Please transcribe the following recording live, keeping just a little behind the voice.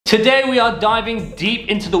Today we are diving deep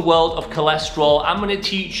into the world of cholesterol. I'm going to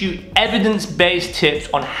teach you evidence-based tips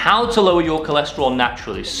on how to lower your cholesterol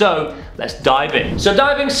naturally. So let's dive in. So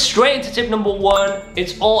diving straight into tip number one,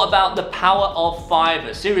 it's all about the power of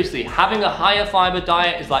fiber. Seriously, having a higher fiber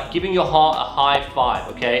diet is like giving your heart a high five,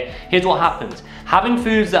 okay? Here's what happens. Having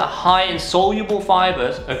foods that are high in soluble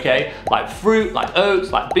fibers, okay, like fruit, like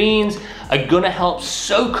oats, like beans, are gonna help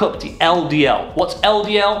soak up the LDL. What's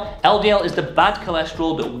LDL? LDL is the bad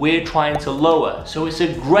cholesterol that we're trying to lower. So it's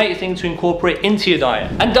a great thing to incorporate into your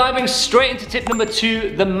diet. And diving straight into tip number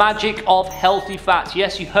two, the magic of healthy fats.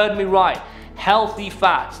 Yes, you heard me right. Healthy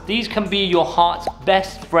fats. These can be your heart's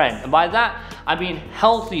best friend. And by that, I mean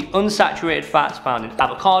healthy, unsaturated fats found in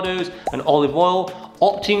avocados and olive oil.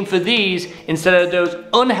 Opting for these instead of those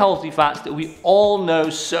unhealthy fats that we all know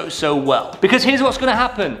so well. Because here's what's gonna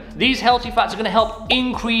happen. These healthy fats are gonna help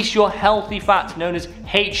increase your healthy fats known as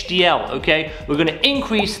HDL, okay? We're gonna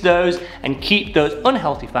increase those and keep those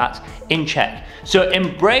unhealthy fats in check. So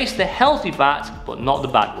embrace the healthy fats, but not the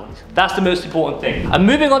bad ones. That's the most important thing. And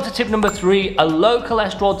moving on to tip number three, a low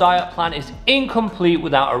cholesterol diet plan is incomplete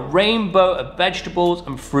without a rainbow of vegetables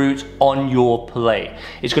and fruits on your plate.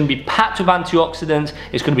 It's gonna be packed with antioxidants,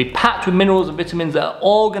 it's gonna be packed with minerals and vitamins that are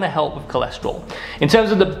all gonna help with cholesterol. In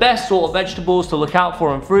terms of the best sort of vegetables to look out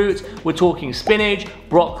for in fruits, we're talking spinach,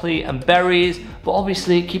 broccoli, and berries, but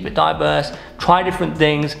obviously keep it diverse, try different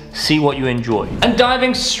things, see what you enjoy. And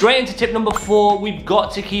diving straight into tip number four, we've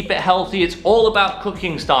got to keep it healthy. It's all about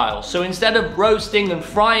cooking style. So instead of roasting and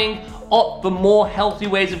frying, opt for more healthy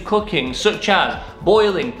ways of cooking, such as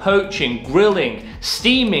boiling, poaching, grilling,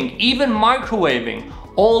 steaming, even microwaving.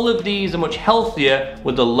 All of these are much healthier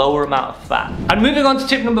with a lower amount of fat. And moving on to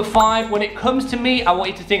tip number five, when it comes to meat, I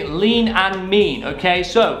want you to think lean and mean, okay?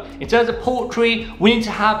 So, in terms of poultry, we need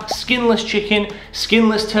to have skinless chicken,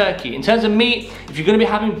 skinless turkey. In terms of meat, if you're gonna be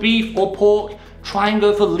having beef or pork, try and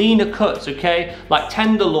go for leaner cuts, okay? Like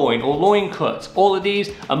tenderloin or loin cuts. All of these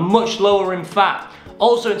are much lower in fat.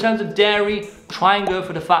 Also, in terms of dairy, try and go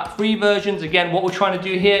for the fat-free versions. Again, what we're trying to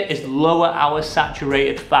do here is lower our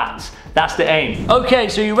saturated fats. That's the aim. Okay,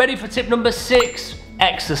 so you ready for tip number six?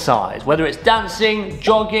 Exercise. Whether it's dancing,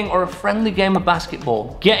 jogging, or a friendly game of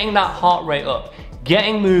basketball, getting that heart rate up.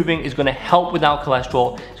 Getting moving is gonna help with our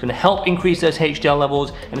cholesterol, it's gonna help increase those HDL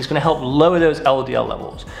levels, and it's gonna help lower those LDL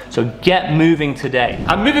levels. So get moving today.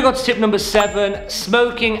 And moving on to tip number seven,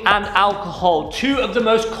 smoking and alcohol. Two of the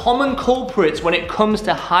most common culprits when it comes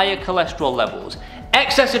to higher cholesterol levels.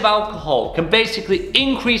 Excessive alcohol can basically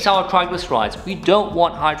increase our triglycerides. We don't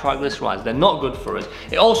want high triglycerides, they're not good for us.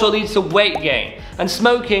 It also leads to weight gain. And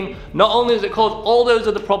smoking, not only does it cause all those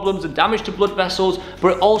other problems and damage to blood vessels,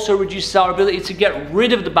 but it also reduces our ability to get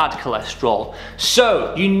rid of the bad cholesterol.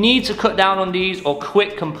 So you need to cut down on these or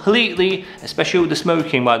quit completely, especially with the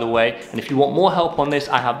smoking, by the way. And if you want more help on this,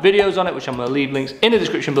 I have videos on it, which I'm gonna leave links in the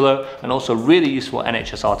description below, and also really useful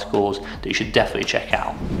NHS articles that you should definitely check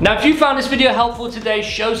out. Now, if you found this video helpful today,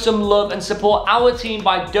 show some love and support our team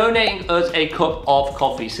by donating us a cup of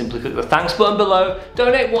coffee. Simply click the thanks button below,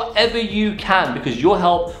 donate whatever you can, because your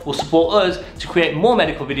help will support us to create more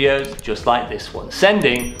medical videos just like this one.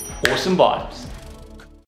 Sending awesome vibes.